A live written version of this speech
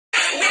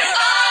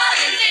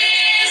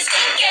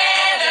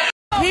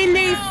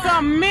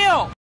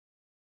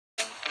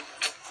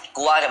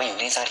ว่าจะไปอยู่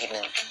นี่สักอาทิตย์ห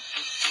นึ่ง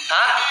ฮ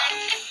ะ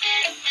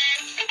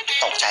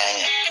ตกใจอะไร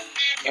เนี่ย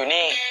อยู่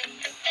นี่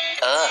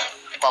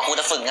กว่ากู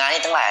จะฝึกงาน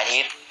นี่ตั้งหลายอาทิ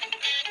ตย์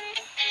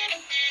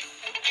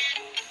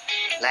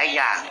และอีก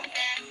อย่าง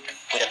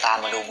กูจะตาม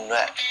มาดูมึงด้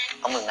วย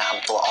ว่ามึงท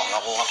ำตัวออกนอ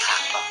กลู่นอกทา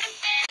งเปล่า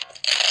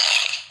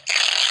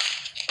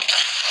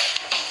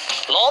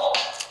ลบ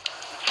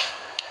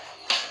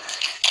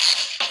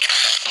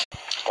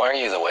Why are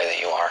you the way that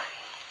you are?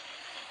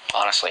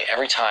 Honestly,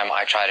 every time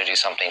I try to do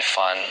something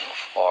fun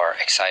or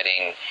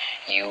exciting,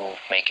 you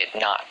make it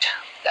not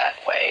that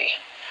way.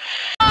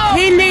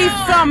 He needs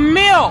some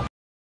milk!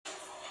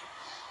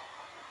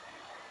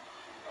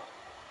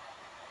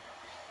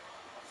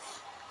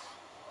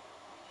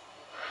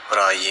 ร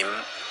อยยิ้ม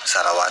สา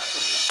รวัตร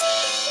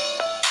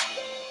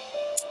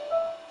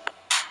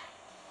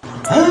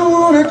I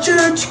want a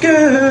church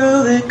girl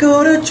that go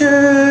to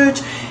church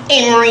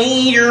and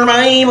read her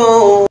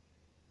Bible.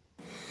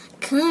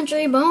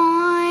 Country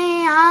boy,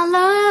 I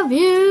love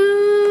you.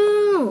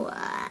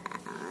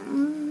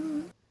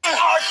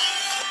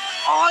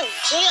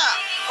 เชี่ย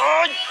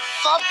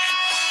ซับ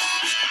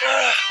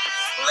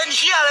เล่นเ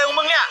ชี่ยอะไรของ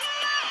มึงเนี่ย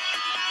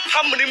ท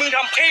ำเหมือนที่มึงท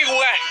ำพี่กู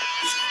ไง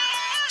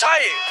ใช่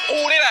กู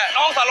นี่แหละ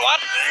น้องสารวัต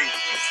ร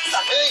สั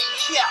ตว์เอ้ย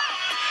เชี่ย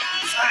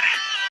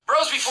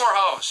Bros before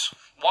hoes.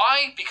 Why?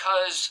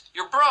 Because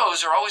your bros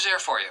are always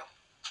there for you.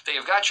 They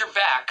have got your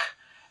back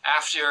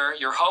after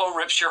your hoe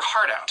rips your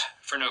heart out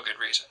for no good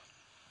reason.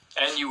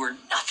 And you were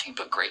nothing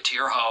but great to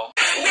your hoe.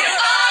 We're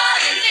all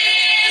in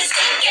this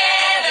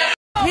together.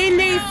 He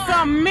needs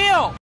some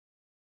milk.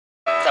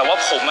 แต่ว่า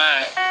ผม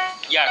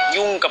อยาก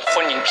ยุ่งกับค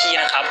นอย่างพี่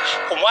นะครับ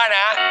ผมว่าน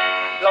ะ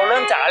เราเริ่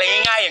มจากอะไร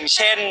ง่ายๆอย่างเ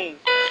ช่น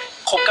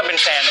คบกันเป็น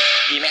แฟน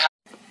ดีไหมครับ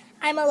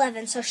I'm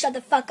 11, so shut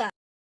the fuck up.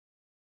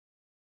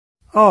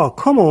 Oh,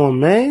 come on,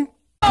 man.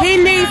 He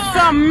needs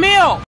some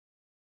milk.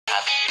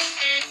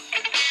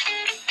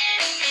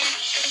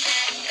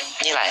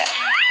 นี่อะไรอ่ะ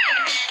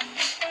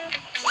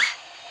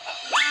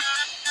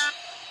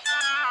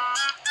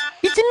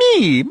It's me,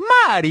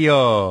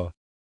 Mario.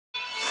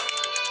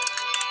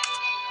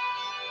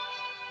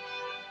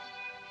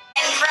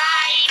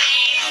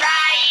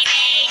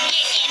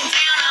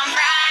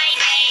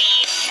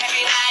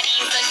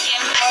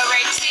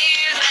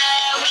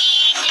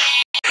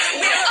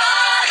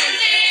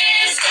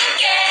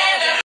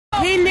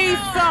 He needs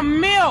some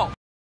milk.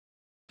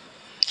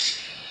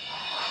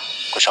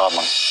 กูชอบ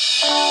มึง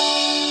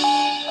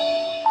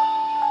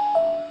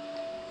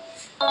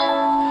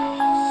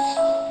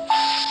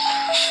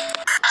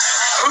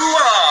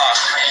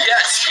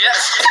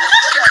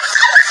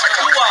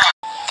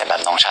แต่แบบ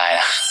น้องชาย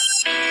นะ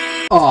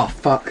Oh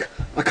fuck,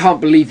 I can't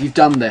believe you've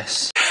done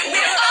this.